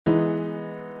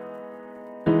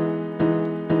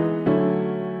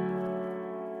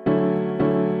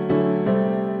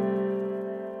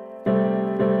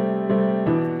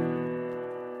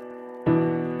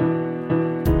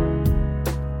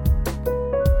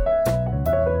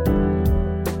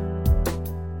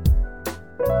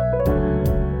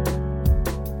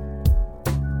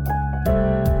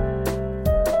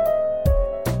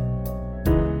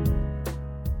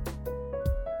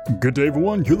Good day,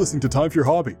 everyone. You're listening to Time for Your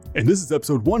Hobby, and this is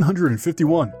episode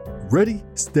 151. Ready,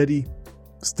 steady,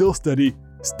 still steady,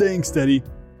 staying steady.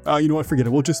 You know what? Forget it.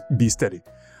 We'll just be steady.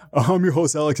 I'm your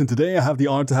host, Alex, and today I have the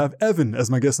honor to have Evan as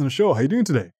my guest on the show. How you doing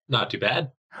today? Not too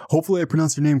bad. Hopefully I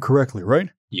pronounced your name correctly, right?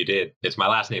 You did. It's my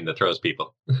last name that throws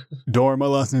people. Don't worry, my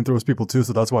last name throws people too,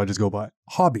 so that's why I just go by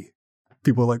Hobby.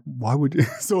 People are like, why would you?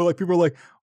 So people are like,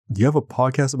 do you have a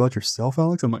podcast about yourself,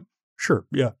 Alex? I'm like, sure,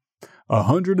 yeah.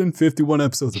 151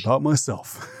 episodes about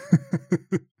myself.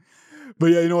 But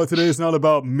yeah, you know what? Today is not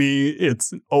about me.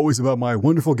 It's always about my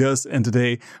wonderful guests. And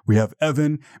today we have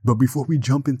Evan. But before we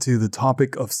jump into the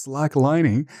topic of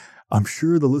slacklining, I'm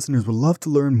sure the listeners would love to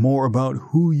learn more about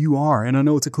who you are. And I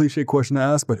know it's a cliche question to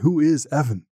ask, but who is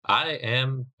Evan? I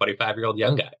am a 25-year-old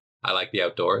young guy. I like the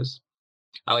outdoors.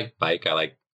 I like bike. I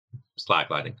like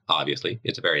slacklining, obviously.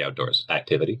 It's a very outdoors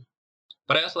activity.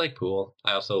 But I also like pool.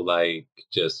 I also like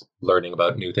just learning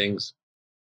about new things.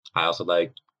 I also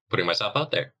like putting myself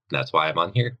out there. That's why I'm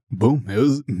on here. Boom. It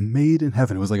was made in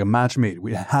heaven. It was like a match made.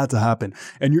 It had to happen.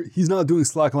 And he's not doing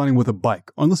slacklining with a bike,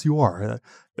 unless you are.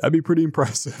 That'd be pretty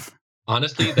impressive.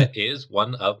 Honestly, that is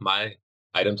one of my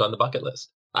items on the bucket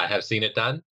list. I have seen it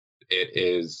done. It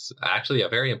is actually a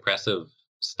very impressive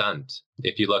stunt.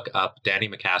 If you look up Danny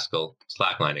McCaskill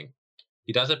slacklining,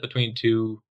 he does it between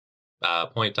two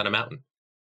points on a mountain.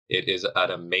 It is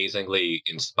an amazingly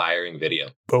inspiring video.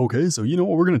 Okay, so you know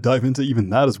what? We're going to dive into even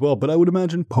that as well. But I would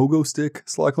imagine pogo stick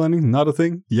slacklining, not a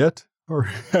thing yet or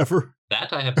ever.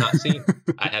 That I have not seen.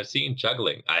 I have seen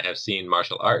juggling. I have seen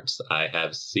martial arts. I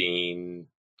have seen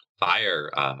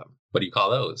fire. What do you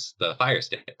call those? The fire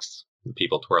sticks.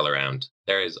 People twirl around.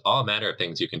 There is all manner of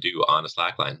things you can do on a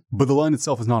slackline. But the line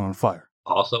itself is not on fire.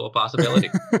 Also a possibility.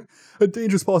 A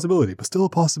dangerous possibility, but still a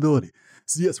possibility.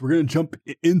 So yes, we're going to jump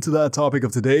into that topic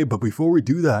of today. But before we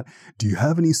do that, do you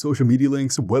have any social media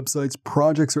links, websites,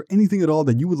 projects, or anything at all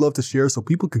that you would love to share so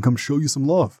people can come show you some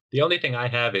love? The only thing I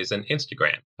have is an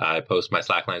Instagram. I post my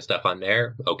slackline stuff on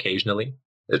there occasionally.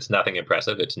 It's nothing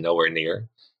impressive. It's nowhere near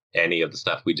any of the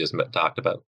stuff we just talked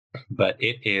about. But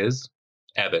it is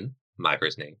Evan, my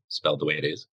first name, spelled the way it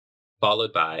is,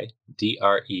 followed by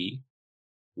DREYAS.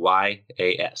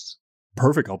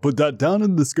 Perfect. I'll put that down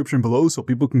in the description below so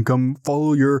people can come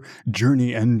follow your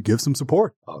journey and give some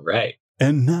support. All right.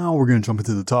 And now we're going to jump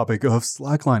into the topic of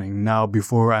slacklining. Now,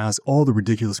 before I ask all the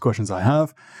ridiculous questions I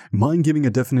have, mind giving a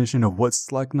definition of what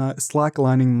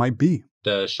slacklining might be?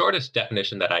 The shortest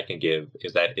definition that I can give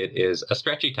is that it is a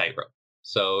stretchy tightrope.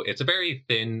 So it's a very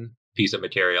thin piece of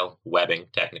material, webbing,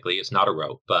 technically. It's not a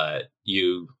rope, but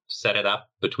you set it up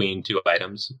between two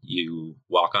items. You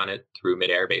walk on it through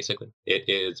midair, basically. It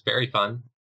is very fun.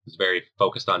 It's very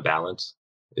focused on balance.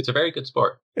 It's a very good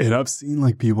sport. And I've seen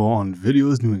people on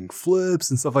videos doing flips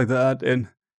and stuff like that, and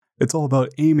it's all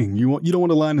about aiming. You don't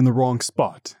want to land in the wrong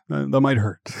spot. That might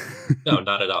hurt. No,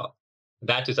 not at all.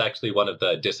 That is actually one of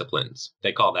the disciplines.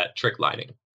 They call that trick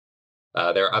lining.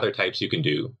 There are other types you can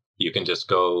do. You can just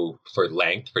go for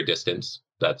length, for distance.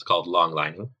 That's called long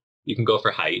lining. You can go for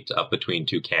height, up between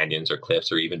two canyons or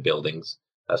cliffs or even buildings.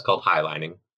 That's called high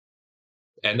lining.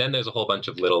 And then there's a whole bunch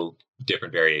of little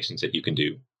different variations that you can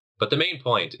do. But the main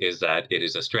point is that it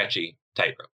is a stretchy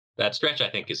tightrope. That stretch, I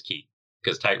think, is key,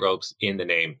 because tightropes, in the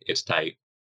name, it's tight.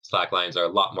 Slacklines are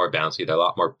a lot more bouncy. They're a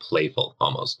lot more playful,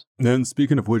 almost. Then,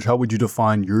 speaking of which, how would you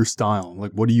define your style?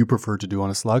 What do you prefer to do on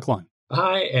a slackline?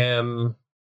 I am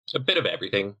a bit of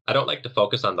everything. I don't like to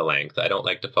focus on the length. I don't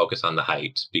like to focus on the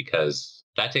height, because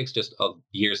that takes just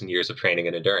years and years of training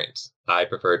and endurance. I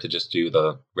prefer to just do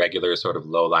the regular sort of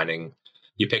low lining.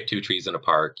 You pick two trees in a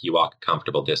park, you walk a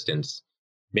comfortable distance,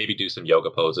 maybe do some yoga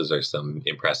poses or some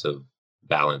impressive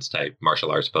balance type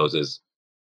martial arts poses,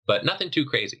 but nothing too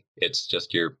crazy. It's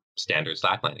just your standard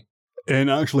slacklining. And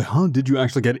actually, how did you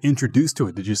actually get introduced to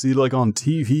it? Did you see it on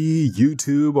TV,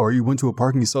 YouTube, or you went to a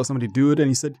park and you saw somebody do it and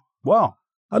you said, wow,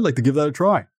 I'd like to give that a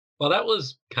try? Well, that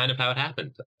was kind of how it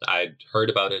happened. I'd heard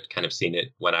about it, kind of seen it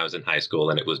when I was in high school,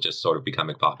 and it was just sort of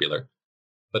becoming popular.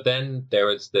 But then there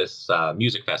was this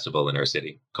music festival in our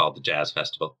city called the Jazz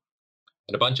Festival.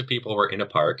 And a bunch of people were in a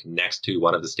park next to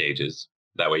one of the stages.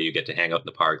 That way you get to hang out in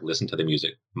the park, listen to the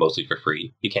music, mostly for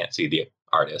free. You can't see the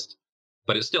artist.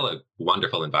 But it's still a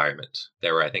wonderful environment.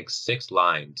 There were, I think, 6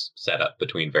 lines set up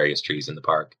between various trees in the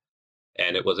park.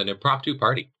 And it was an impromptu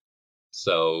party.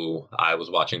 So I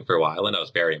was watching for a while, and I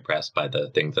was very impressed by the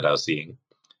things that I was seeing.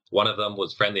 One of them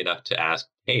was friendly enough to ask,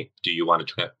 hey, do you want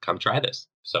to come try this?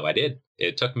 So I did.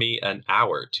 It took me an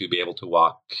hour to be able to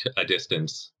walk a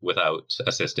distance without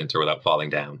assistance or without falling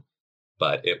down.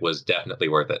 but it was definitely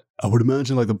worth it. I would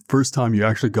imagine like the first time you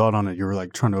actually got on it, you were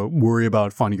like trying to worry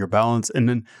about finding your balance. And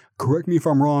then correct me if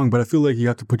I'm wrong, but I feel like you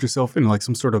have to put yourself in like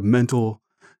some sort of mental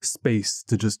space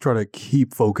to just try to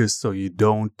keep focused so you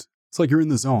don't, it's like you're in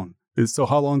the zone. So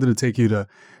how long did it take you to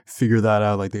figure that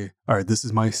out? Like, all right, this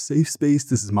is my safe space.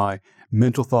 This is my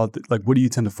mental thought. Like, what do you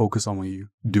tend to focus on when you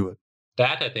do it?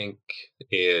 That, I think,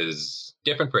 is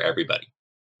different for everybody.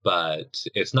 But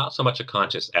it's not so much a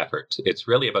conscious effort. It's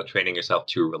really about training yourself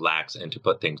to relax and to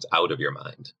put things out of your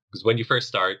mind. Because when you first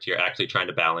start, you're actually trying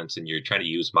to balance and you're trying to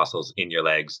use muscles in your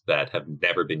legs that have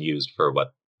never been used for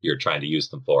what you're trying to use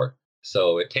them for.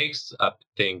 So it takes, I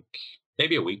think,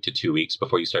 maybe a week to 2 weeks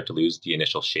before you start to lose the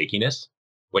initial shakiness.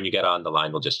 When you get on, the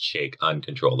line will just shake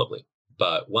uncontrollably.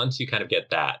 But once you kind of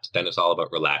get that, then it's all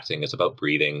about relaxing. It's about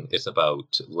breathing. It's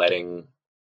about letting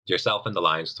yourself and the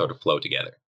lines sort of flow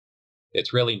together.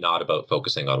 It's really not about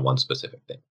focusing on one specific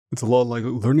thing. It's a lot like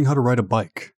learning how to ride a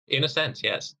bike. In a sense,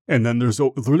 yes. And then there's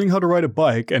learning how to ride a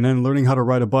bike and then learning how to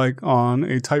ride a bike on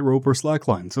a tightrope or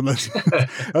slackline. So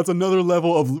that's another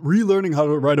level of relearning how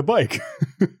to ride a bike.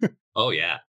 Oh,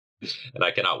 yeah. And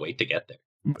I cannot wait to get there.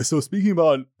 So speaking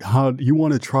about how you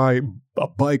want to try a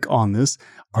bike on this,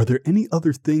 are there any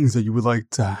other things that you would like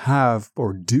to have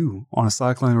or do on a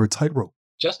slackline or a tightrope?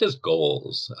 Just as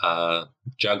goals,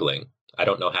 juggling. I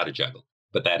don't know how to juggle,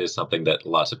 but that is something that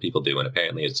lots of people do, and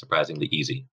apparently it's surprisingly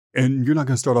easy. And you're not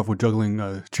going to start off with juggling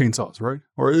chainsaws, right?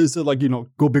 Or is it like,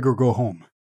 go big or go home?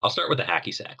 I'll start with the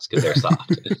hacky sacks because they're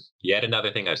soft. Yet another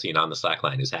thing I've seen on the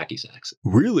slackline is hacky sacks.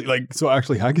 Really? Like, so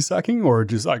actually hacky sacking or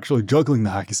just actually juggling the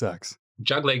hacky sacks?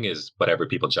 Juggling is whatever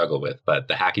people juggle with, but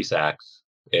the hacky sacks,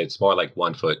 it's more like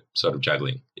 1 foot sort of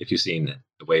juggling. If you've seen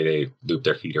the way they loop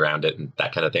their feet around it and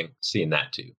that kind of thing, seeing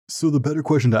that too. So the better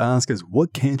question to ask is,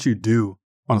 what can't you do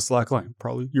on a slackline?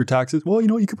 Probably your taxes. Well,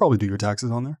 you could probably do your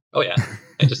taxes on there. Oh, yeah.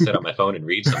 I just sit on my phone and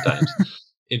read sometimes.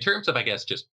 In terms of, I guess,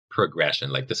 just progression,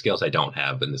 like the skills I don't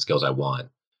have and the skills I want,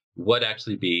 would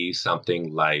actually be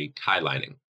something like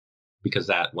highlining. Because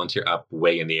that, once you're up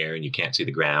way in the air and you can't see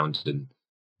the ground, and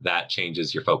that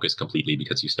changes your focus completely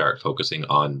because you start focusing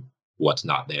on what's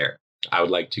not there. I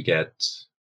would like to get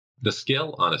the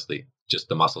skill, honestly, just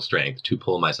the muscle strength to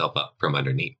pull myself up from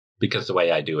underneath. Because the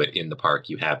way I do it in the park,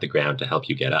 you have the ground to help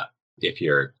you get up. If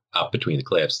you're up between the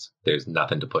cliffs, there's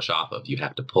nothing to push off of. You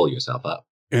have to pull yourself up.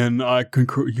 And you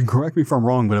can correct me if I'm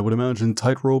wrong, but I would imagine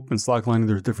tightrope and slacklining,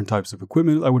 there's different types of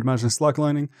equipment. I would imagine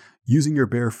slacklining, using your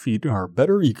bare feet are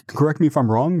better. You can correct me if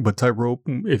I'm wrong, but tightrope,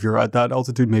 if you're at that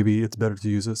altitude, maybe it's better to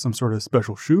use some sort of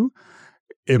special shoe.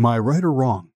 Am I right or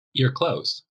wrong? You're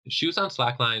close. Shoes on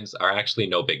slacklines are actually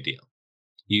no big deal.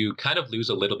 You kind of lose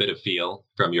a little bit of feel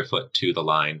from your foot to the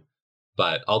line,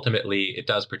 but ultimately it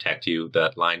does protect you.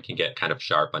 That line can get kind of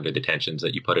sharp under the tensions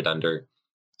that you put it under.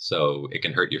 So it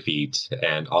can hurt your feet,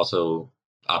 and also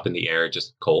up in the air,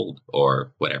 just cold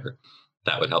or whatever.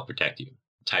 That would help protect you.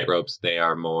 Tight ropes, they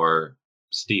are more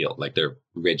steel, like they're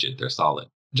rigid, they're solid.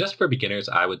 Just for beginners,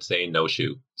 I would say no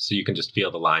shoe. So you can just feel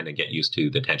the line and get used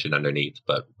to the tension underneath.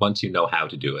 But once you know how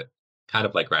to do it, kind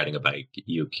of like riding a bike,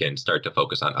 you can start to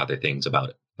focus on other things about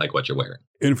it, like what you're wearing.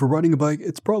 And for riding a bike,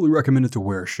 it's probably recommended to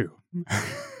wear a shoe.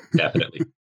 Definitely.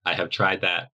 I have tried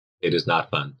that. It is not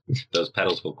fun. Those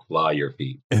pedals will claw your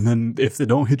feet. And then if they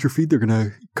don't hit your feet, they're going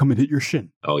to come and hit your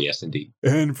shin. Oh, yes, indeed.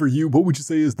 And for you, what would you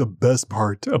say is the best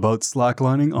part about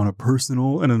slacklining on a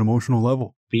personal and an emotional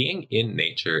level? Being in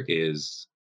nature is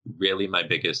really my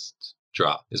biggest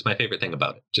draw. It's my favorite thing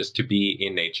about it. Just to be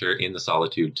in nature, in the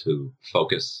solitude, to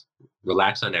focus,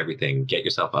 relax on everything, get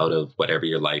yourself out of whatever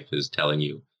your life is telling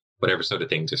you, whatever sort of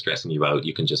things are stressing you out.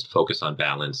 You can just focus on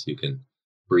balance. You can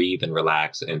breathe and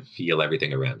relax and feel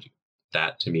everything around you.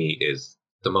 That, to me, is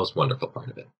the most wonderful part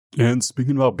of it. And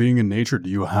speaking about being in nature, do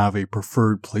you have a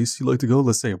preferred place you like to go?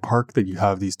 Let's say a park that you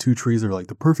have these 2 trees that are like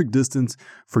the perfect distance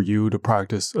for you to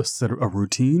practice a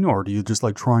routine, or do you just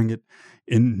like trying it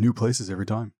in new places every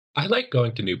time? I like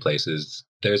going to new places.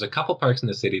 There's a couple parks in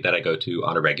the city that I go to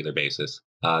on a regular basis.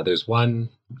 There's one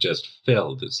just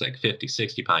filled. It's like 50,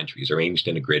 60 pine trees arranged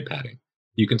in a grid pattern.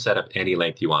 You can set up any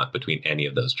length you want between any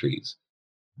of those trees.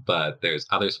 But there's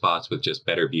other spots with just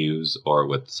better views or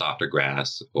with softer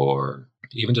grass or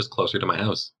even just closer to my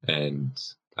house. And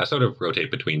I sort of rotate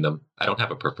between them. I don't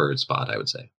have a preferred spot, I would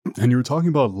say. And you were talking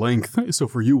about length. So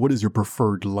for you, what is your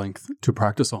preferred length to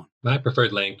practice on? My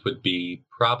preferred length would be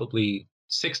probably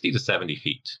 60 to 70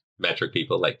 feet. Metric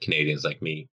people like Canadians like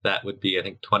me, that would be, I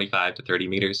think, 25 to 30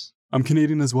 meters. I'm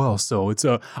Canadian as well, so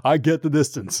I get the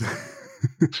distance.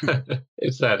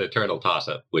 It's that eternal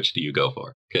toss-up. Which do you go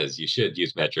for? Because you should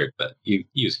use metric, but you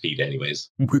use feet anyways.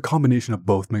 A combination of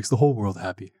both makes the whole world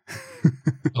happy.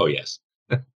 Oh, yes.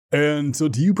 And so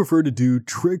do you prefer to do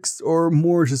tricks or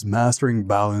more just mastering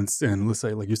balance? And let's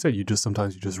say, like you said,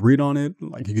 sometimes you just read on it,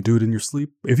 like you could do it in your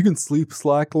sleep. If you can sleep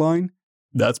slackline,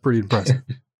 that's pretty impressive.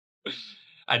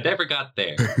 I never got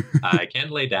there. I can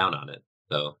lay down on it,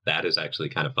 though. That is actually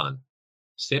kind of fun.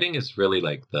 Sitting is really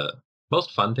like the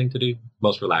most fun thing to do,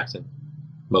 most relaxing,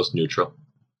 most neutral.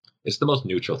 It's the most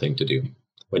neutral thing to do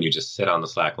when you just sit on the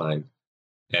slack line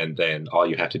and then all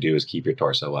you have to do is keep your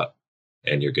torso up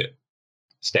and you're good.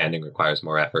 Standing requires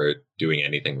more effort. Doing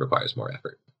anything requires more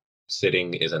effort.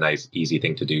 Sitting is a nice, easy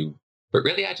thing to do. But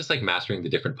really, I just like mastering the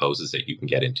different poses that you can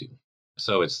get into.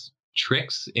 So it's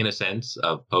tricks in a sense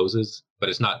of poses, but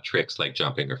it's not tricks like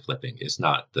jumping or flipping. It's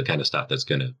not the kind of stuff that's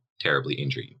going to terribly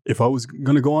injure you. If I was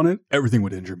going to go on it, everything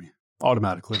would injure me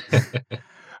automatically.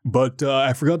 But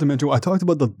I forgot to mention, I talked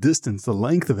about the distance, the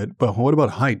length of it, but what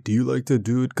about height? Do you like to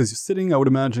do it? Because you're sitting, I would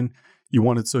imagine you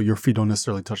want it so your feet don't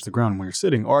necessarily touch the ground when you're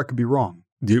sitting, or I could be wrong.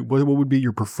 What would be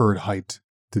your preferred height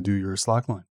to do your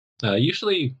slackline?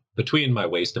 Usually between my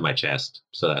waist and my chest.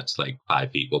 So that's like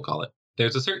 5 feet, we'll call it.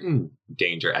 There's a certain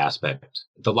danger aspect.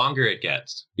 The longer it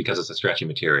gets, because it's a stretchy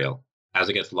material, as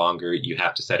it gets longer, you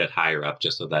have to set it higher up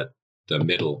just so that the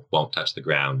middle won't touch the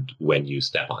ground when you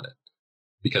step on it.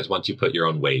 Because once you put your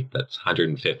own weight, that's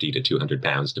 150 to 200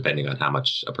 pounds, depending on how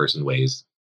much a person weighs,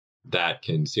 that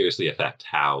can seriously affect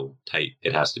how tight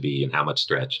it has to be and how much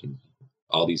stretch and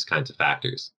all these kinds of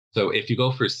factors. So if you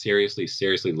go for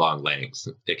seriously long legs,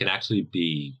 it can actually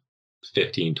be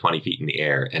 15, 20 feet in the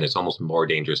air, and it's almost more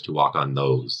dangerous to walk on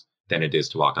those than it is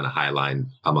to walk on a high line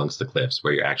amongst the cliffs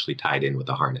where you're actually tied in with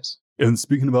a harness. And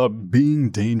speaking about being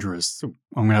dangerous, I'm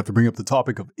going to have to bring up the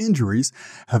topic of injuries.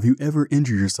 Have you ever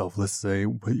injured yourself, let's say,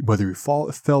 whether you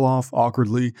fell off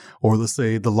awkwardly, or let's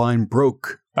say the line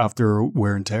broke after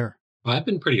wear and tear? Well, I've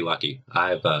been pretty lucky.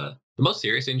 The most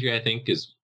serious injury, I think,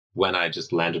 is when I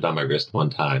just landed on my wrist one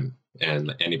time.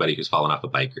 And anybody who's fallen off a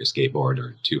bike or a skateboard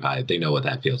or too high, they know what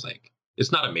that feels like.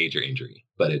 It's not a major injury,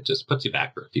 but it just puts you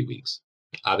back for a few weeks.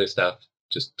 Other stuff,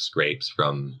 just scrapes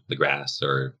from the grass,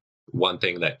 or one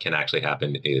thing that can actually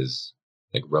happen is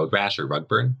like road rash or rug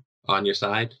burn on your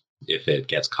side. If it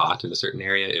gets caught in a certain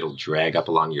area, it'll drag up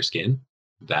along your skin.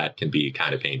 That can be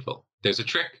kind of painful. There's a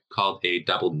trick called a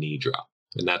double knee drop,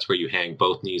 and that's where you hang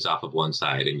both knees off of one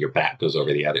side and your back goes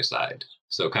over the other side.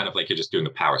 So kind of like you're just doing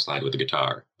a power slide with a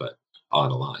guitar, but on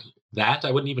a line. That,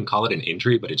 I wouldn't even call it an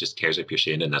injury, but it just tears up your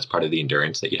shin, and that's part of the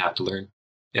endurance that you have to learn.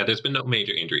 Yeah, there's been no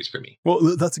major injuries for me.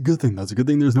 Well, that's a good thing. That's a good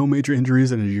thing there's no major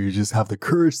injuries, and you just have the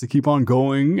courage to keep on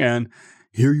going. And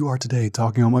here you are today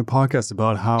talking on my podcast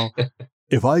about how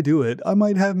if I do it, I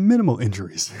might have minimal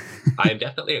injuries. I am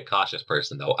definitely a cautious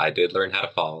person, though. I did learn how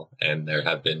to fall, and there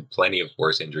have been plenty of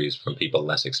worse injuries from people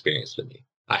less experienced than me.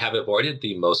 I have avoided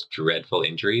the most dreadful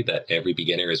injury that every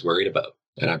beginner is worried about,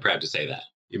 and I'm proud to say that.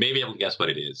 You may be able to guess what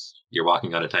it is. You're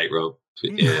walking on a tightrope.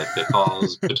 If it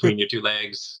falls between your two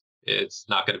legs, it's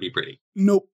not going to be pretty.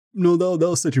 Nope. No,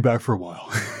 they'll set you back for a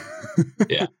while.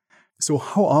 Yeah. So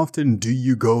how often do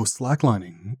you go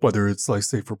slacklining? Whether it's like,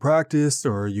 say, for practice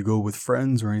or you go with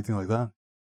friends or anything like that?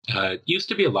 It used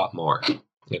to be a lot more.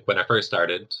 Like when I first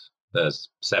started,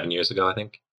 7 years ago, I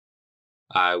think,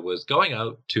 I was going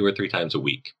out 2 or 3 times a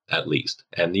week, at least.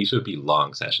 And these would be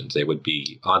long sessions. They would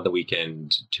be on the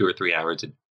weekend, 2 or 3 hours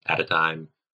at a time,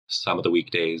 some of the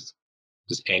weekdays.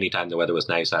 Just anytime the weather was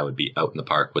nice, I would be out in the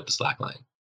park with the slackline.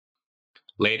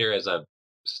 Later, as I'm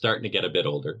starting to get a bit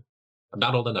older, I'm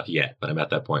not old enough yet, but I'm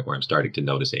at that point where I'm starting to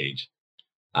notice age.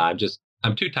 I'm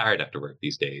too tired after work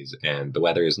these days, and the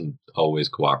weather isn't always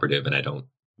cooperative, and I don't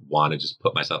want to just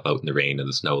put myself out in the rain and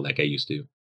the snow like I used to.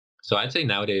 So I'd say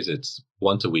nowadays it's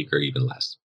once a week or even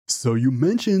less. So you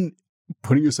mentioned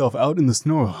putting yourself out in the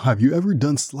snow. Have you ever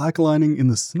done slacklining in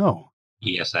the snow?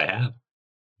 Yes, I have.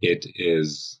 It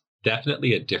is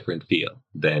definitely a different feel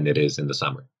than it is in the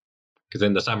summer. Because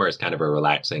in the summer, it's kind of a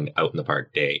relaxing out in the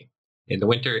park day. In the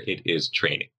winter, it is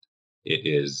training. It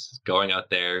is going out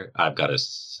there. I've got a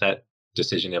set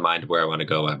decision in mind where I want to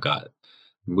go. I've got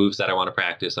moves that I want to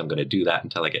practice. I'm going to do that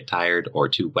until I get tired or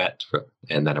too wet,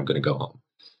 and then I'm going to go home.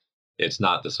 It's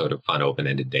not the sort of fun,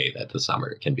 open-ended day that the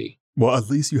summer can be. Well, at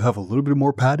least you have a little bit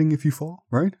more padding if you fall,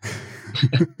 right?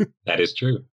 That is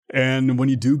true. And when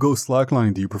you do go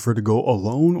slacklining, do you prefer to go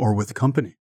alone or with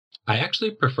company? I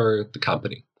actually prefer the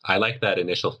company. I like that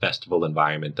initial festival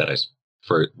environment that I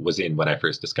was in when I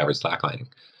first discovered slacklining.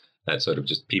 That sort of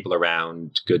just people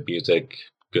around, good music,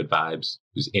 good vibes,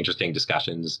 there's interesting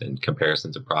discussions and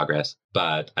comparisons of progress.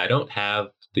 But I don't have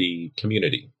the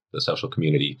community, the social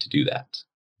community to do that.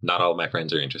 Not all of my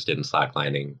friends are interested in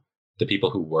slacklining. The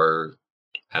people who were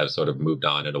have sort of moved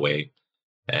on in a way.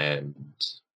 And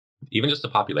even just the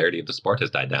popularity of the sport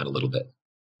has died down a little bit.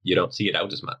 You don't see it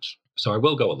out as much. So I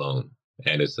will go alone,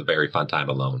 and it's a very fun time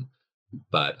alone.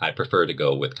 But I prefer to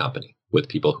go with company, with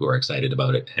people who are excited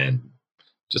about it and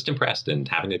just impressed and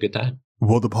having a good time.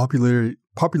 Well, the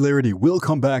popularity will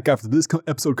come back after this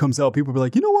episode comes out. People will be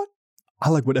like, you know what? I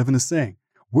like what Evan is saying.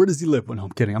 Where does he live? Well, no,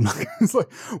 I'm kidding. I'm not. It's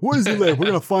like, where does he live? We're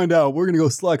going to find out. We're going to go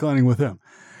slacklining with him.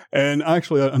 And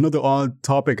actually, another odd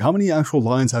topic. How many actual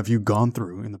lines have you gone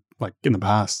through in the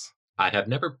past? I have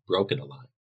never broken a line,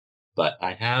 but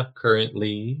I have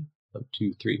currently 1,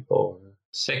 2, 3, 4,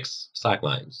 6 slack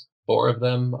lines. 4 of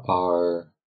them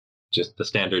are just the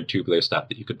standard tubular stuff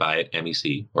that you could buy at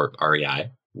MEC or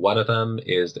REI. One of them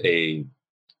is a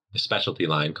specialty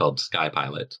line called Sky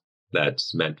Pilot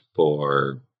that's meant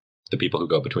for the people who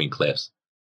go between cliffs.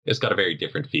 It's got a very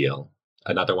different feel.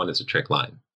 Another one is a trick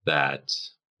line that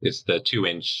is the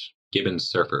 2-inch Gibbons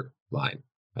Surfer line,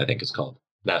 I think it's called.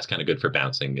 That's kind of good for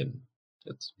bouncing, and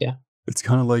it's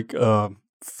kind of like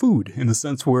food in the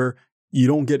sense where you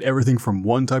don't get everything from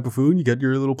one type of food. You get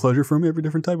your little pleasure from every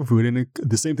different type of food. And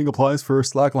the same thing applies for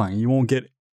slackline. You won't get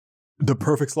the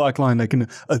perfect slackline that can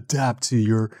adapt to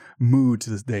your mood to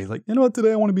this day. Like, you know what,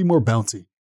 today I want to be more bouncy.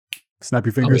 Snap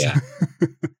your fingers. Oh, yeah.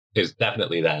 There's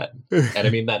definitely that. And I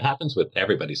mean, that happens with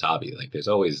everybody's hobby. Like, there's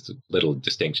always little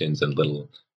distinctions and little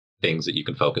things that you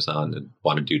can focus on and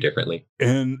want to do differently.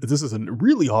 And this is a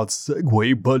really odd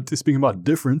segue, but speaking about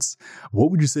difference, what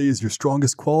would you say is your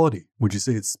strongest quality? Would you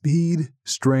say it's speed,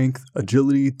 strength,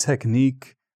 agility,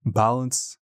 technique,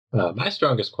 balance? My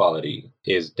strongest quality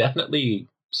is definitely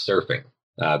surfing.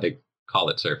 They call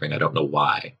it surfing. I don't know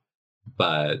why,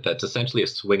 but that's essentially a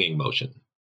swinging motion.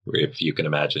 If you can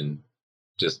imagine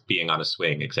just being on a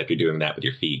swing, except you're doing that with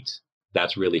your feet.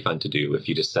 That's really fun to do if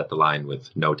you just set the line with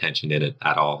no tension in it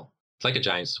at all. It's like a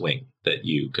giant swing that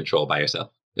you control by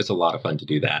yourself. It's a lot of fun to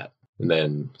do that. And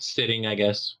then sitting, I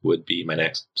guess, would be my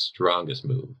next strongest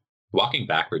move. Walking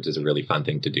backwards is a really fun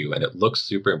thing to do, and it looks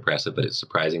super impressive, but it's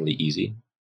surprisingly easy.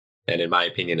 And in my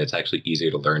opinion, it's actually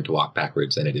easier to learn to walk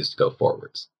backwards than it is to go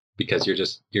forwards, because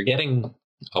you're getting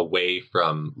away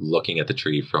from looking at the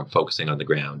tree, from focusing on the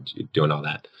ground, you're doing all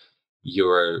that.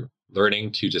 You're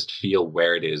learning to just feel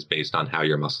where it is based on how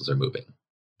your muscles are moving.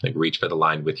 Like, reach for the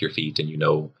line with your feet, and you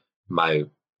know, my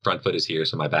front foot is here,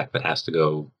 so my back foot has to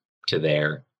go to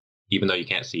there. Even though you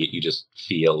can't see it, you just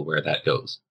feel where that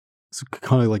goes. It's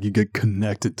kind of like you get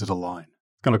connected to the line.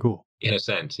 Kind of cool. In a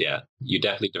sense, yeah. You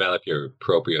definitely develop your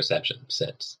proprioception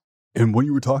sense. And when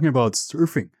you were talking about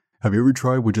surfing, have you ever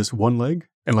tried with just one leg?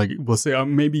 And like, we'll say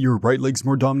maybe your right leg's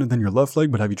more dominant than your left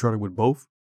leg, but have you tried it with both?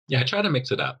 Yeah, I try to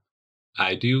mix it up.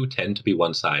 I do tend to be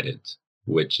one-sided,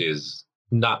 which is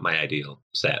not my ideal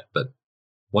set. But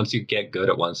once you get good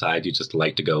at one side, you just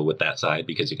like to go with that side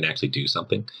because you can actually do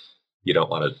something. You don't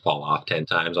want to fall off 10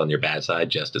 times on your bad side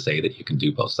just to say that you can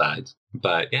do both sides.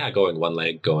 But yeah, going one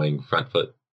leg, going front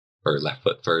foot or left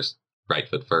foot first, right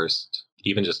foot first,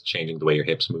 even just changing the way your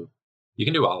hips move. You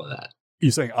can do all of that.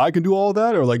 You're saying I can do all of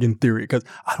that, or like in theory? Because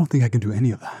I don't think I can do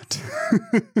any of that.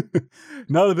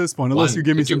 Not at this point, unless you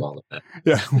give me some. All of that.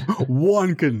 Yeah,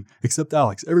 one can, except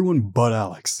Alex. Everyone but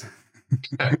Alex.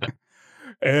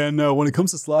 And when it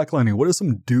comes to slacklining, what are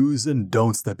some do's and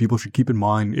don'ts that people should keep in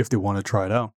mind if they want to try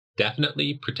it out?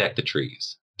 Definitely protect the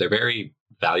trees. They're very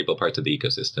valuable parts of the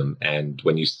ecosystem, and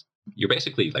when you're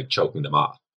basically like choking them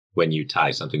off when you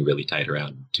tie something really tight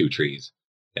around 2 trees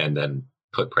and then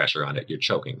put pressure on it, you're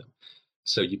choking them.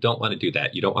 So you don't want to do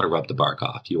that. You don't want to rub the bark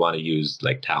off. You want to use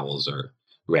like towels or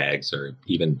rags or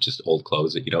even just old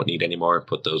clothes that you don't need anymore.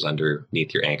 Put those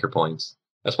underneath your anchor points.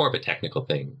 That's more of a technical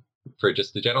thing. For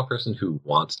just the general person who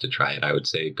wants to try it, I would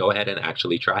say go ahead and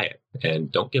actually try it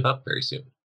and don't give up very soon,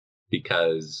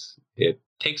 because it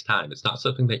takes time. It's not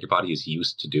something that your body is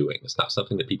used to doing. It's not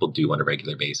something that people do on a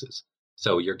regular basis.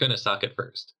 So you're going to suck at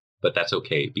first, but that's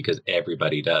okay because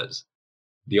everybody does.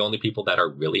 The only people that are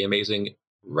really amazing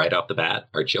right off the bat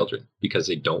are children, because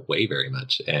they don't weigh very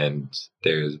much and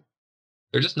they're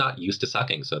just not used to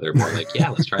sucking. So they're more like, yeah,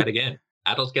 let's try it again.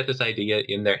 Adults get this idea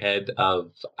in their head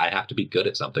of, I have to be good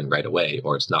at something right away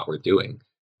or it's not worth doing.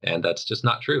 And that's just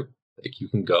not true. Like,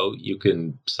 you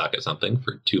can suck at something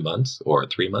for 2 months or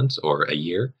 3 months or a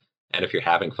year. And if you're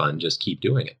having fun, just keep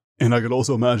doing it. And I could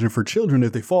also imagine for children,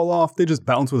 if they fall off, they just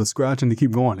bounce with a scratch and they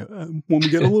keep going. When we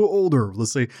get a little older,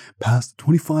 let's say past the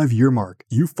 25-year mark,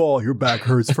 you fall, your back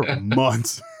hurts for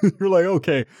months. You're like,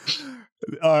 okay,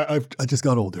 I just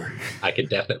got older. I could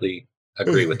definitely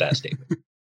agree with that statement.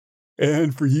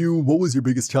 And for you, what was your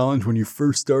biggest challenge when you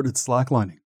first started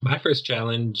slacklining? My first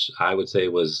challenge, I would say,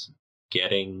 was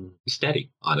getting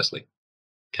steady, honestly,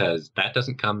 because that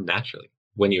doesn't come naturally.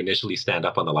 when you initially stand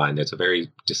up on the line, there's a very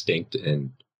distinct and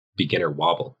beginner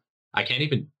wobble. I can't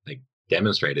even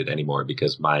demonstrate it anymore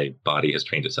because my body has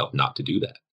trained itself not to do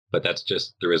that. But that's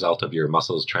just the result of your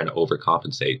muscles trying to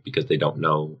overcompensate because they don't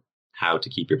know how to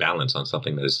keep your balance on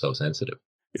something that is so sensitive.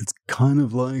 It's kind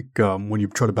of like when you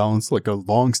try to balance like a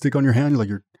long stick on your hand,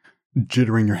 you're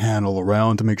jittering your hand all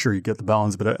around to make sure you get the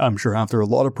balance. But I'm sure after a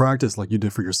lot of practice, like you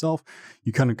did for yourself,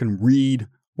 you kind of can read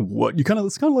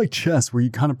it's kind of like chess where you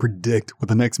kind of predict what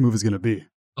the next move is going to be.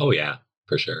 Oh, yeah,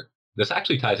 for sure. This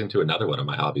actually ties into another one of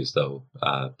my hobbies, though,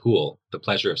 pool, The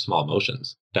Pleasure of Small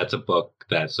Motions. That's a book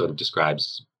that sort of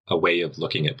describes a way of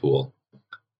looking at pool.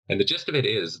 And the gist of it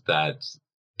is that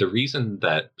the reason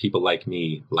that people like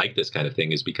me like this kind of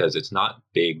thing is because it's not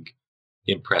big,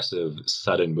 impressive,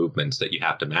 sudden movements that you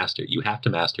have to master. You have to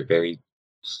master very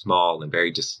small and very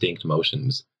distinct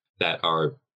motions that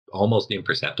are almost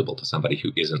imperceptible to somebody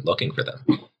who isn't looking for them.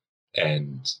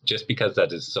 And just because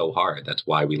that is so hard, that's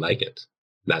why we like it.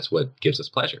 That's what gives us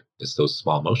pleasure. It's those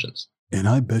small motions. And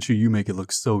I bet you make it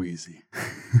look so easy.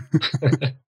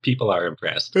 People are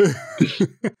impressed.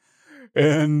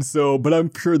 And so, but I'm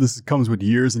sure this comes with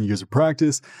years and years of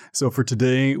practice. So for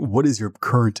today, what is your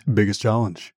current biggest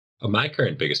challenge? My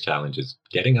current biggest challenge is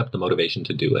getting up the motivation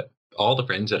to do it. All the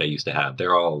friends that I used to have,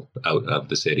 they're all out of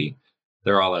the city.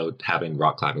 They're all out having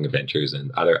rock climbing adventures and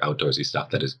other outdoorsy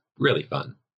stuff that is really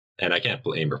fun. And I can't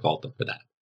blame or fault them for that.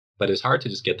 But it's hard to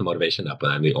just get the motivation up when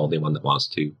I'm the only one that wants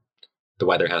to. The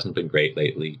weather hasn't been great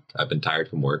lately. I've been tired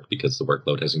from work because the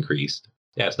workload has increased.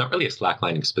 Yeah, it's not really a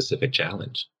slacklining specific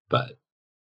challenge, but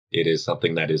it is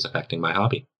something that is affecting my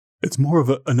hobby. It's more of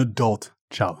an adult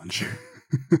challenge.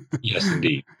 Yes,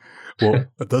 indeed. Well,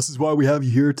 this is why we have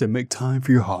you here, to make time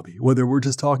for your hobby. Whether we're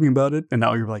just talking about it and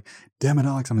now you're like, damn it,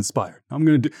 Alex, I'm inspired. I'm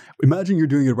going to do. Imagine you're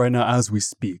doing it right now as we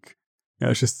speak. Yeah,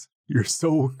 it's just, you're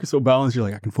so balanced. You're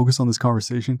like, I can focus on this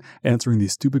conversation, answering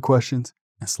these stupid questions,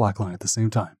 and slackline at the same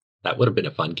time. That would have been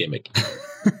a fun gimmick.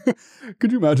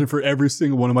 Could you imagine for every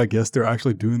single one of my guests, they're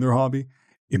actually doing their hobby?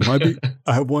 It might be,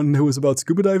 I have one who was about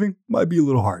scuba diving, might be a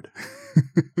little hard.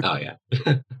 Oh, yeah.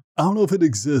 I don't know if it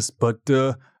exists, but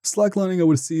slacklining, I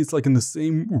would see it's like in the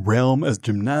same realm as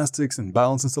gymnastics and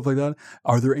balance and stuff like that.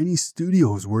 Are there any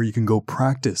studios where you can go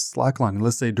practice slacklining,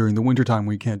 let's say during the wintertime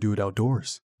when you can't do it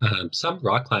outdoors? Some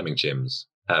rock climbing gyms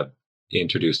have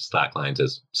introduced slacklines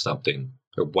as something,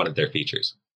 or one of their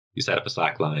features. You set up a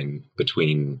slackline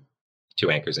between two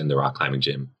anchors in the rock climbing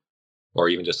gym, or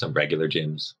even just some regular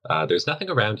gyms. There's nothing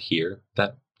around here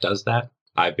that does that.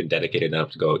 I've been dedicated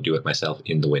enough to go do it myself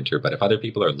in the winter, but if other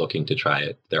people are looking to try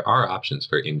it, there are options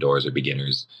for indoors or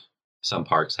beginners. Some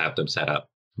parks have them set up.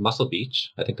 Muscle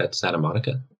Beach, I think that's Santa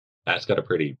Monica. That's got a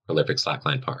pretty prolific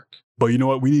slackline park. But you know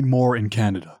what? We need more in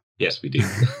Canada. Yes, we do.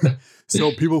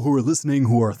 So people who are listening,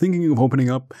 who are thinking of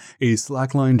opening up a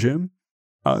slackline gym,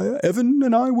 Evan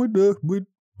and I would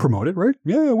promote it, right?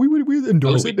 Yeah, we would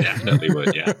endorse it. We definitely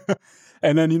would, yeah.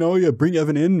 And then, bring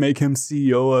Evan in, make him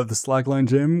CEO of the slackline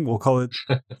gym. We'll call it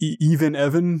Even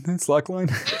Evan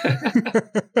Slackline.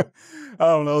 I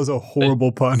don't know. It was a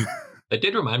horrible pun. It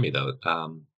did remind me, though,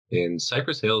 in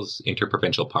Cypress Hills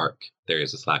Interprovincial Park, there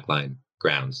is a slackline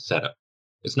grounds setup.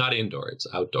 It's not indoor, it's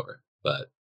outdoor, but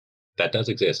that does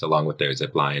exist along with their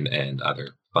zip line and other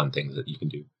fun things that you can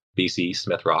do. BC,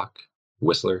 Smith Rock,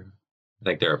 Whistler. I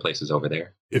think there are places over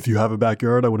there. If you have a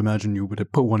backyard, I would imagine you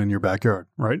would put one in your backyard,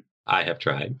 right? I have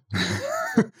tried.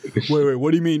 Wait,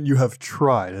 what do you mean you have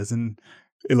tried? As in,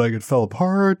 it fell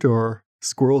apart or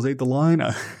squirrels ate the line?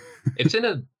 It's in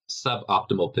a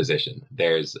suboptimal position.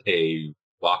 There's a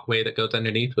walkway that goes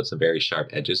underneath with some very sharp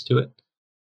edges to it.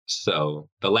 So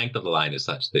the length of the line is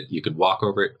such that you could walk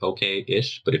over it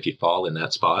okay-ish, but if you fall in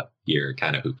that spot, you're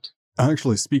kind of hooped.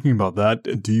 Actually, speaking about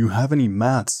that, do you have any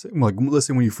mats? Like, let's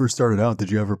say when you first started out,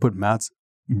 did you ever put mats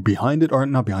behind it, or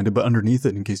not behind it, but underneath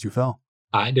it in case you fell?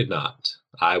 I did not.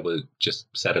 I would just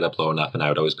set it up low enough, and I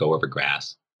would always go over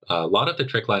grass. A lot of the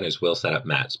trick liners will set up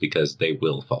mats because they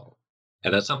will fall.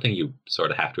 And that's something you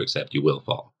sort of have to accept. You will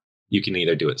fall. You can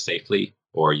either do it safely,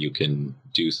 or you can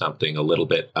do something a little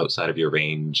bit outside of your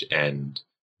range and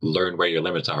learn where your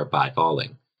limits are by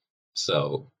falling.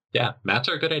 So, yeah, mats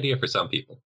are a good idea for some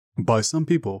people. By some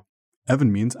people,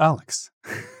 Evan means Alex.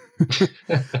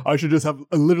 I should just have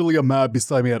literally a mat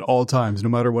beside me at all times, no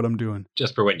matter what I'm doing.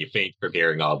 Just for when you faint from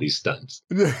hearing all these stunts.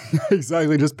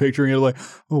 Exactly, just picturing it like,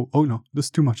 oh no, this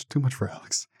is too much for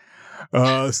Alex.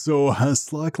 So has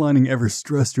slacklining ever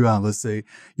stressed you out? Let's say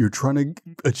you're trying to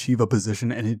achieve a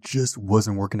position and it just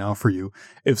wasn't working out for you.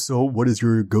 If so, what is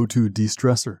your go-to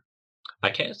de-stressor?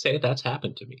 I can't say that's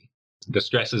happened to me. The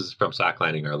stresses from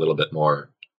slacklining are a little bit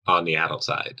more on the adult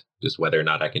side, just whether or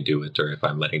not I can do it, or if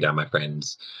I'm letting down my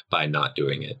friends by not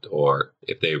doing it, or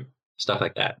if they, stuff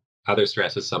like that. Other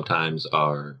stresses sometimes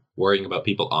are worrying about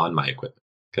people on my equipment,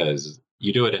 because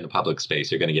you do it in a public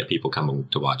space, you're going to get people coming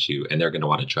to watch you and they're going to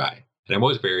want to try. And I'm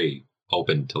always very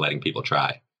open to letting people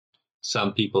try.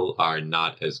 Some people are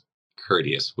not as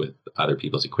courteous with other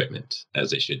people's equipment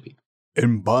as they should be.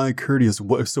 And by courteous,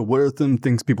 what are some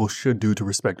things people should do to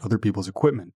respect other people's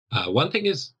equipment? One thing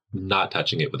is not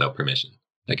touching it without permission.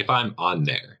 Like if I'm on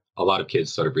there, a lot of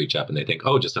kids sort of reach up and they think,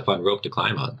 oh, just a fun rope to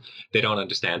climb on. They don't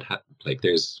understand how, like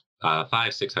there's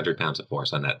 500-600 pounds of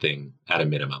force on that thing at a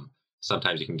minimum.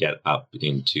 Sometimes you can get up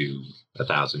into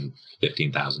 1,000,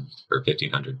 15,000, or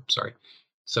 1,500, sorry.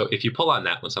 So if you pull on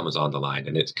that when someone's on the line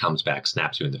and it comes back,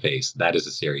 snaps you in the face, that is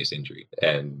a serious injury.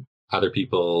 And other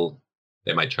people,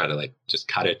 they might try to like just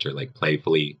cut it or like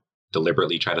playfully,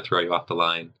 deliberately try to throw you off the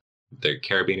line. Their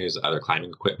carabiners, other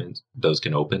climbing equipment, those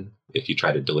can open. If you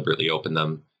try to deliberately open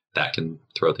them, that can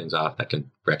throw things off, that can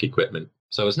wreck equipment.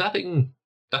 So it's nothing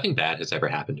bad has ever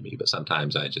happened to me, but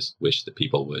sometimes I just wish that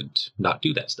people would not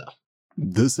do that stuff.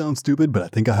 This sounds stupid, but I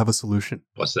think I have a solution.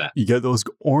 What's that? You get those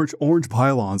orange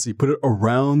pylons, you put it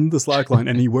around the slack line,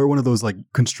 and you wear one of those like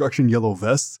construction yellow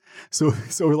vests. So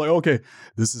we're like, okay,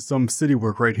 this is some city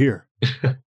work right here.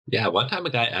 Yeah, one time a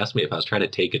guy asked me if I was trying to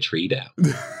take a tree down.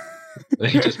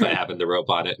 Just by having the rope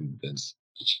on it and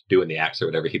doing the axe or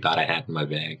whatever he thought I had in my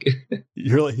bag.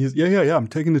 You're like, yeah, I'm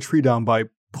taking the tree down by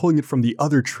pulling it from the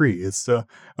other tree. It's a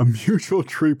mutual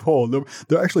tree pull.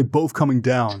 They're actually both coming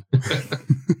down.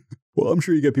 Well, I'm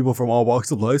sure you get people from all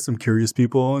walks of life, some curious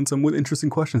people, and some with interesting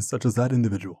questions, such as that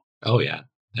individual. Oh, yeah,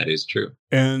 that is true.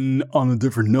 And on a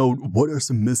different note, what are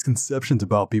some misconceptions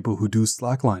about people who do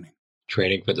slacklining?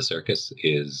 Training for the circus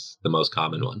is the most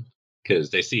common one,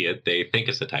 because they see it, they think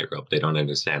it's a tightrope. They don't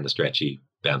understand the stretchy,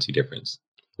 bouncy difference,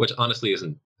 which honestly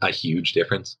isn't a huge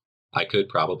difference. I could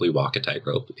probably walk a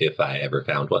tightrope if I ever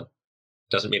found one.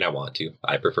 Doesn't mean I want to.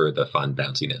 I prefer the fun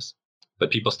bounciness. But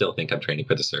people still think I'm training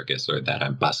for the circus or that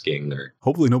I'm busking or...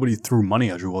 Hopefully nobody threw money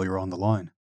at you while you were on the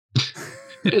line.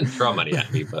 They didn't throw money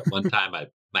at me, but one time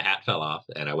my hat fell off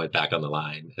and I went back on the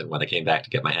line. And when I came back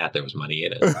to get my hat, there was money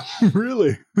in it.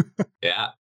 Really? Yeah.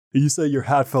 You say your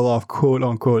hat fell off, quote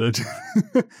unquote.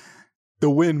 The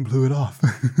wind blew it off.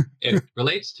 It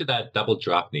relates to that double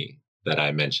drop knee that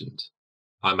I mentioned.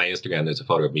 On my Instagram, there's a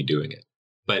photo of me doing it.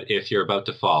 But if you're about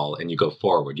to fall and you go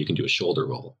forward, you can do a shoulder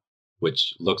roll,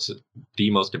 which looks the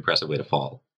most impressive way to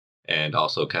fall. And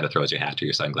also kind of throws your hat or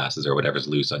your sunglasses or whatever's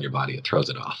loose on your body. It throws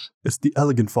it off. It's the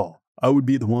elegant fall. I would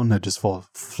be the one that just fall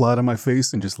flat on my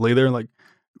face and just lay there and like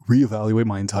reevaluate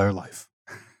my entire life.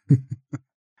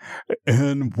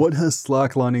 And what has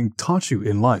slacklining taught you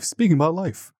in life? Speaking about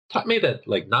life. Taught me that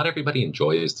like not everybody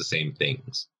enjoys the same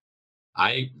things.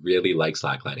 I really like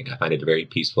slacklining. I find it a very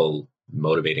peaceful,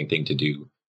 motivating thing to do.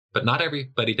 But not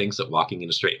everybody thinks that walking in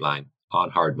a straight line on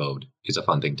hard mode is a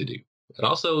fun thing to do. And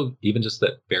also, even just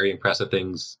that very impressive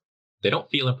things, they don't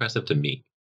feel impressive to me.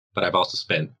 But I've also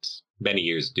spent many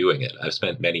years doing it. I've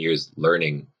spent many years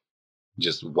learning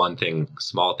just one thing,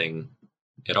 small thing.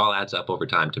 It all adds up over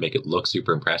time to make it look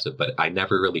super impressive. But I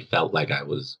never really felt like I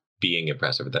was being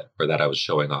impressive or that I was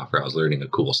showing off or I was learning a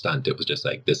cool stunt. It was just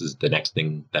like, this is the next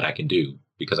thing that I can do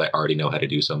because I already know how to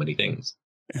do so many things.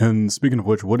 And speaking of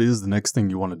which, what is the next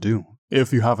thing you want to do?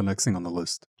 If you have a next thing on the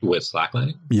list. With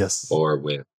slacklining? Yes. Or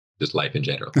with just life in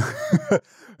general?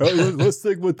 Let's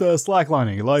stick with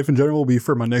slacklining. Life in general will be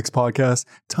for my next podcast.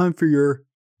 Time for your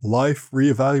life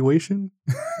reevaluation.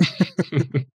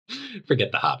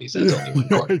 Forget the hobbies. That's only one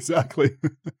part. Exactly.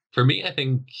 For me, I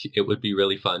think it would be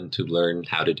really fun to learn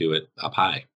how to do it up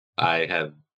high. I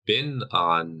have been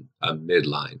on a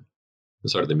midline,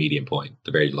 sort of the medium point.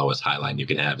 The very lowest high line you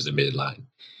can have is a midline.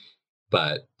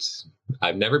 But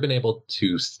I've never been able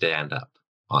to stand up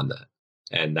on that.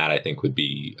 And that I think would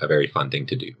be a very fun thing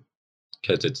to do.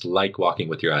 Because it's like walking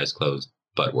with your eyes closed,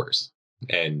 but worse.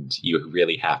 And you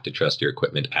really have to trust your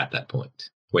equipment at that point.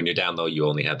 When you're down low, you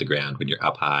only have the ground. When you're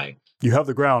up high, you have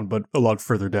the ground, but a lot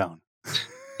further down.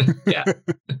 Yeah.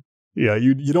 Yeah,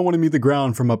 you don't want to meet the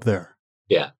ground from up there.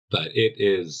 Yeah, but it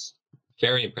is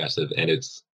very impressive, and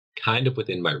it's kind of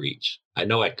within my reach. I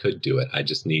know I could do it. I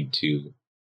just need to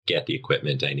get the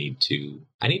equipment. I need to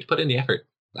put in the effort.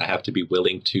 I have to be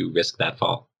willing to risk that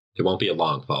fall. It won't be a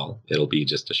long fall. It'll be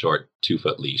just a short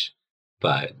 2-foot leash,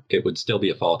 but it would still be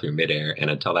a fall through midair,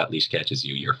 and until that leash catches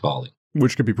you, you're falling.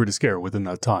 Which could be pretty scary within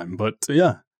that time. But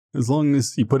yeah, as long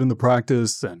as you put in the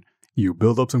practice and you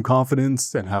build up some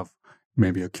confidence and have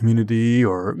maybe a community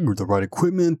or the right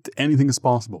equipment, anything is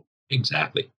possible.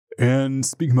 Exactly. And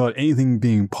speaking about anything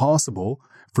being possible,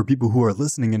 for people who are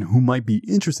listening and who might be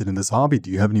interested in this hobby?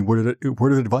 Do you have any word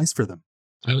of advice for them?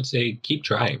 I would say keep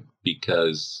trying,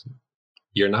 because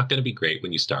you're not going to be great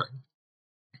when you start,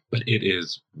 but it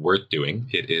is worth doing.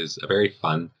 It is a very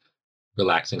fun,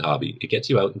 relaxing hobby. It gets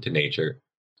you out into nature.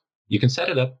 You can set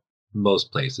it up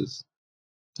most places.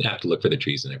 You have to look for the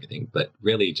trees and everything, but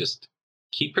really just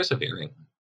keep persevering.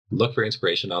 Look for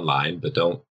inspiration online, but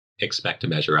don't expect to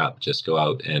measure up. Just go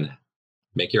out and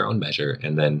make your own measure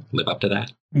and then live up to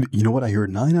that. You know what? I hear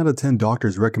 9 out of 10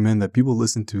 doctors recommend that people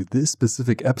listen to this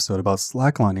specific episode about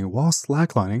slacklining while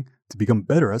slacklining to become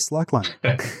better at slacklining.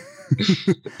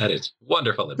 That is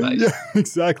wonderful advice. Yeah,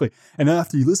 exactly. And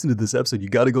after you listen to this episode, you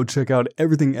got to go check out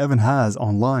everything Evan has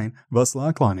online about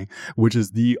slacklining, which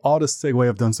is the oddest segue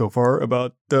I've done so far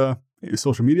about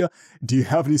social media. Do you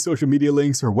have any social media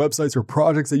links or websites or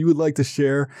projects that you would like to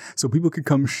share so people could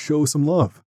come show some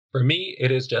love? For me,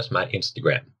 it is just my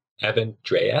Instagram, Evan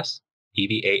Dreyas,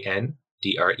 EvanDreyas.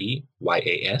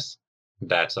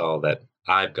 That's all that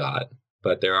I've got.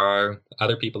 But there are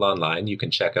other people online. You can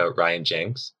check out Ryan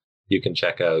Jenks. You can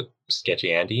check out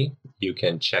Sketchy Andy. You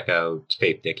can check out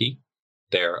Faith Dickey.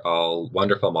 They're all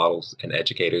wonderful models and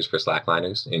educators for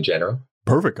slackliners in general.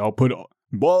 Perfect. I'll put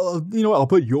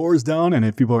yours down, and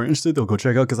if people are interested, they'll go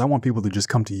check out, because I want people to just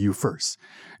come to you first.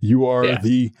 You are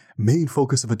the main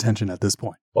focus of attention at this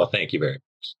point. Well, thank you very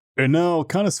much. And now,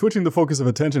 kind of switching the focus of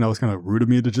attention, that was kind of rude of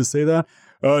me to just say that.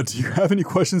 Do you have any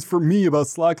questions for me about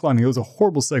slacklining? It was a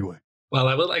horrible segue. Well,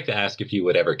 I would like to ask if you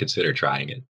would ever consider trying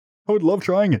it. I would love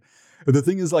trying it. The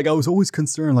thing is, like, I was always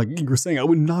concerned, like you were saying, I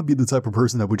would not be the type of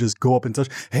person that would just go up and touch,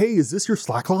 hey, is this your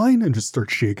slackline? And just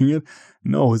start shaking it.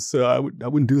 No, it's I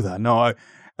wouldn't do that. No,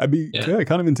 I'd be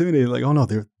kind of intimidated. Like, oh no,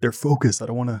 they're focused. I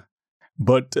don't want to.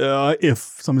 But if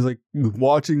somebody's like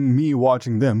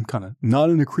watching them, kind of not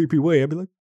in a creepy way, I'd be like,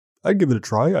 I'd give it a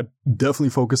try. I'd definitely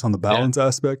focus on the balance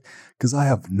aspect, because I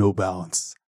have no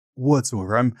balance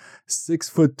whatsoever. I'm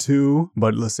 6'2",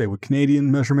 but let's say with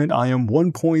Canadian measurement, I am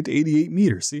 1.88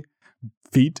 meters. See?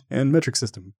 Feet and metric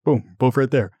system. Boom. Both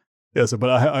right there. Yeah, so, but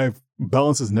I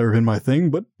balance has never been my thing,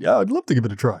 but yeah, I'd love to give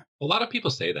it a try. A lot of people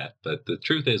say that, but the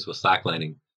truth is with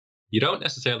slacklining, you don't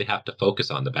necessarily have to focus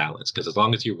on the balance, because as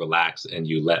long as you relax and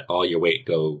you let all your weight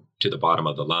go to the bottom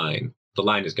of the line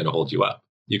is going to hold you up.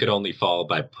 You could only fall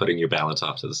by putting your balance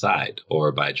off to the side,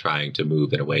 or by trying to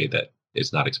move in a way that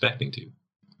it's not expecting to.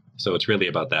 So it's really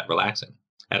about that relaxing.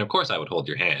 And of course, I would hold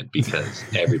your hand, because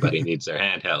everybody needs their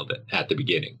hand held at the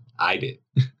beginning. I did.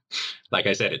 Like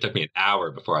I said, it took me an hour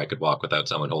before I could walk without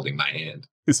someone holding my hand.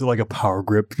 Is it like a power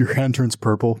grip? Your hand turns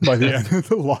purple by the end of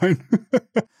the line.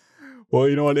 Well,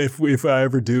 you know what? If I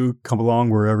ever do come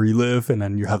along wherever you live, and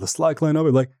then you have the slackline up, I'd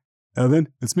be like, Evan,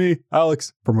 it's me,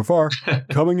 Alex, from afar,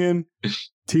 coming in.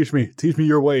 Teach me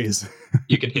your ways.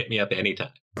 You can hit me up anytime.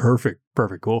 Perfect.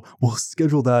 Cool. We'll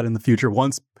schedule that in the future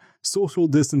once social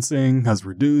distancing has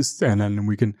reduced, and then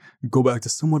we can go back to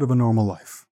somewhat of a normal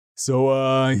life.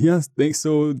 So, yes, thanks.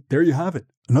 So there you have it.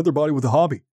 Another body with a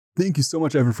hobby. Thank you so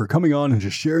much, Evan, for coming on and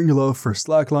just sharing your love for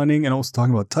slacklining, and also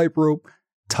talking about tight rope.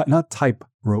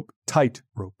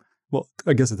 Well,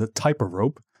 I guess it's a type of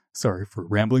rope. Sorry for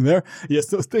rambling there. Yes,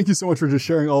 so thank you so much for just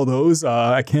sharing all those.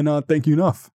 I cannot thank you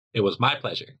enough. It was my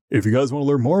pleasure. If you guys want to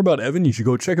learn more about Evan, you should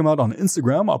go check him out on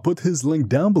Instagram. I'll put his link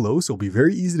down below, so it'll be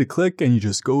very easy to click, and you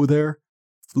just go there.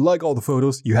 Like all the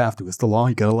photos. You have to. It's the law.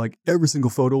 You gotta like every single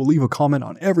photo. Leave a comment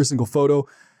on every single photo.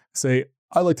 Say,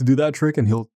 I like to do that trick, and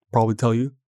he'll probably tell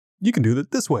you, you can do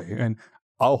it this way, and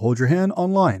I'll hold your hand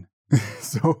online.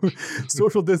 So,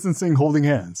 social distancing, holding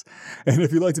hands. And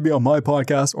if you'd like to be on my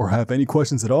podcast or have any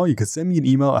questions at all, you can send me an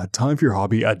email at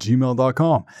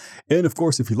timeforyourhobby@gmail.com. And of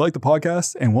course, if you like the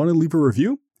podcast and want to leave a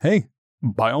review, hey,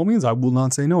 by all means, I will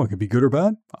not say no. It could be good or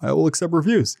bad. I will accept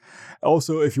reviews.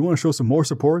 Also, if you want to show some more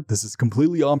support, this is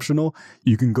completely optional.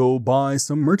 You can go buy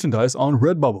some merchandise on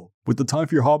Redbubble with the Time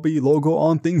for Your Hobby logo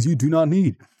on things you do not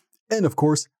need. And of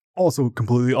course, also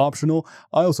completely optional,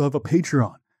 I also have a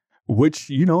Patreon, which,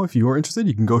 you know, if you are interested,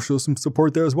 you can go show some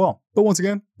support there as well. But once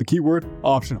again, the keyword,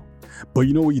 optional. But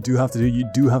you know what you do have to do? You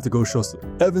do have to go show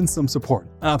Evan some support.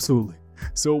 Absolutely.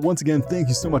 So once again, thank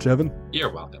you so much, Evan.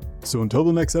 You're welcome. So until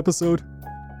the next episode,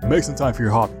 make some time for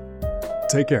your hobby.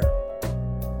 Take care.